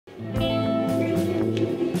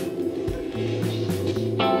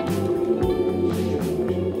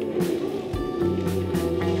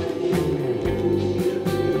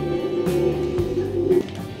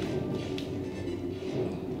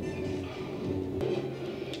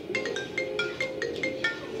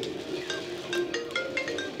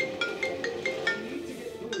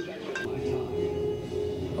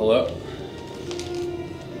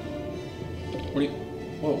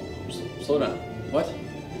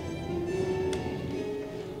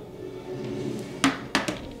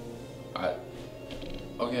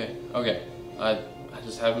I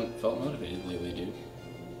just haven't felt motivated lately, dude.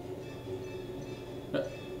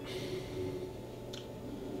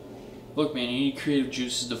 Look, man, you need creative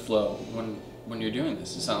juices to flow when you're doing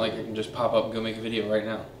this. It's not like I can just pop up and go make a video right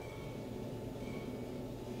now.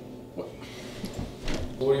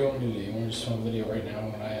 What do you want me to do? You want me to just film a video right now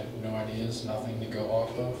when I have no ideas, nothing to go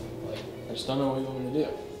off of? Like, I just don't know what you want me to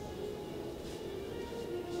do.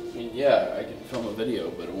 I mean, yeah, I can film a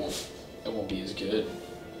video, but it won't be as good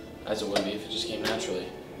as it would be if it just came naturally.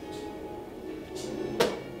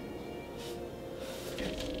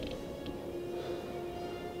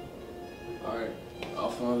 Alright,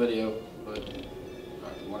 I'll film a video, but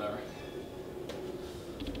alright, whatever.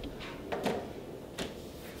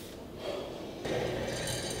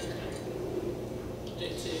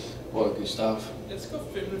 What, Gustav? Let's go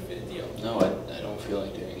film a video. No, I don't feel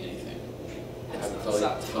like doing anything. I haven't felt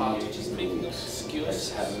like hard, just making an excuse. I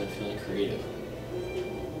just haven't been feeling creative.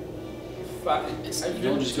 Fine. You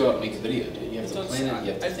don't just go out and make a video, dude. You have to plan it,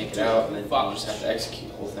 you have to think it out, and then you just have to execute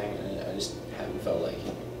the whole thing, and I just haven't felt like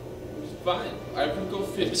it. Fine. I will go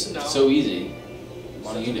film it now. It's so easy.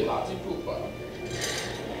 Why don't you do it?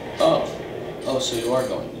 Oh, so you are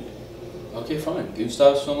going. Okay, fine.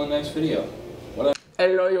 Gustav's filming the next video. What?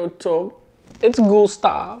 Hello YouTube, it's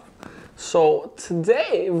Gustav. So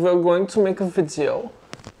today we're going to make a video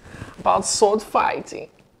about sword fighting.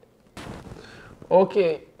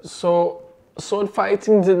 Okay, so sword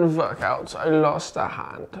fighting didn't work out, I lost a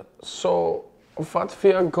hand. So what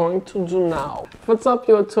we are going to do now. What's up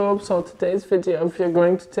YouTube? So today's video we are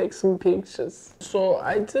going to take some pictures. So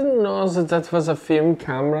I didn't know that was a film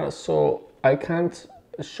camera, so I can't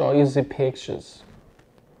show you the pictures.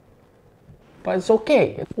 But it's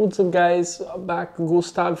okay. What's up guys, back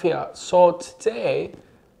Gustav here. So today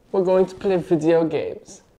we're going to play video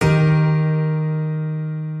games.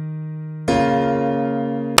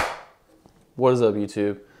 What is up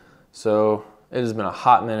YouTube? So it has been a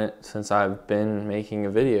hot minute since I've been making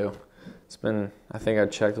a video. It's been, I think I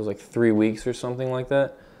checked, it was like 3 weeks or something like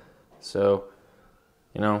that. So,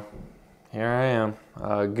 you know, here I am.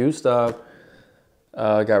 Gustav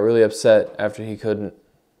got really upset after he couldn't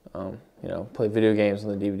you know, play video games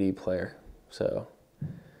on the DVD player. So,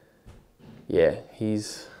 yeah,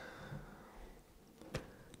 he's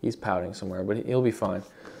pouting somewhere, but he'll be fine.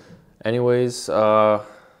 Anyways,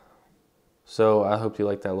 so I hope you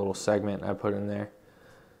like that little segment I put in there.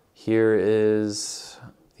 Here is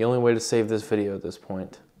the only way to save this video at this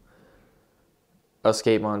point. A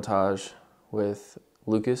skate montage with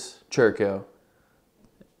Lucas, Churko,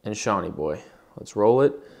 and Shawnee Boy. Let's roll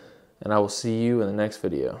it, and I will see you in the next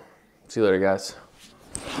video. See you later, guys.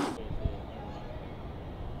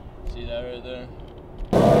 See that right there?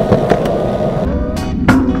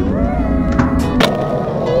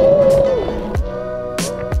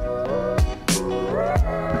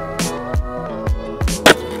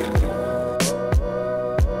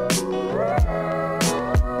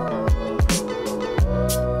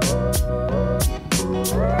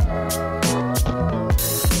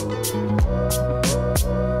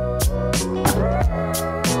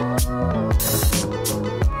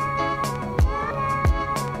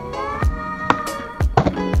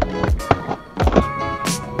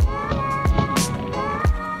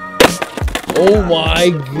 Oh my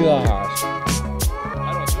gosh.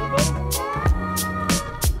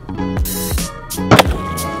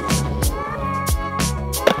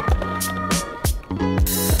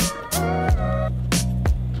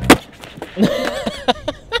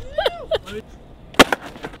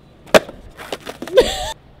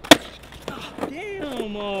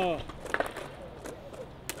 Damn!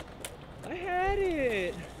 I had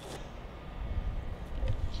it.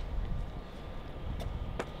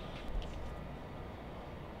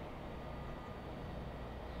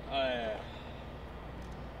 Oh, yeah.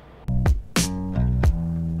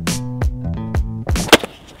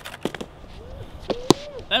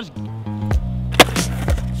 That's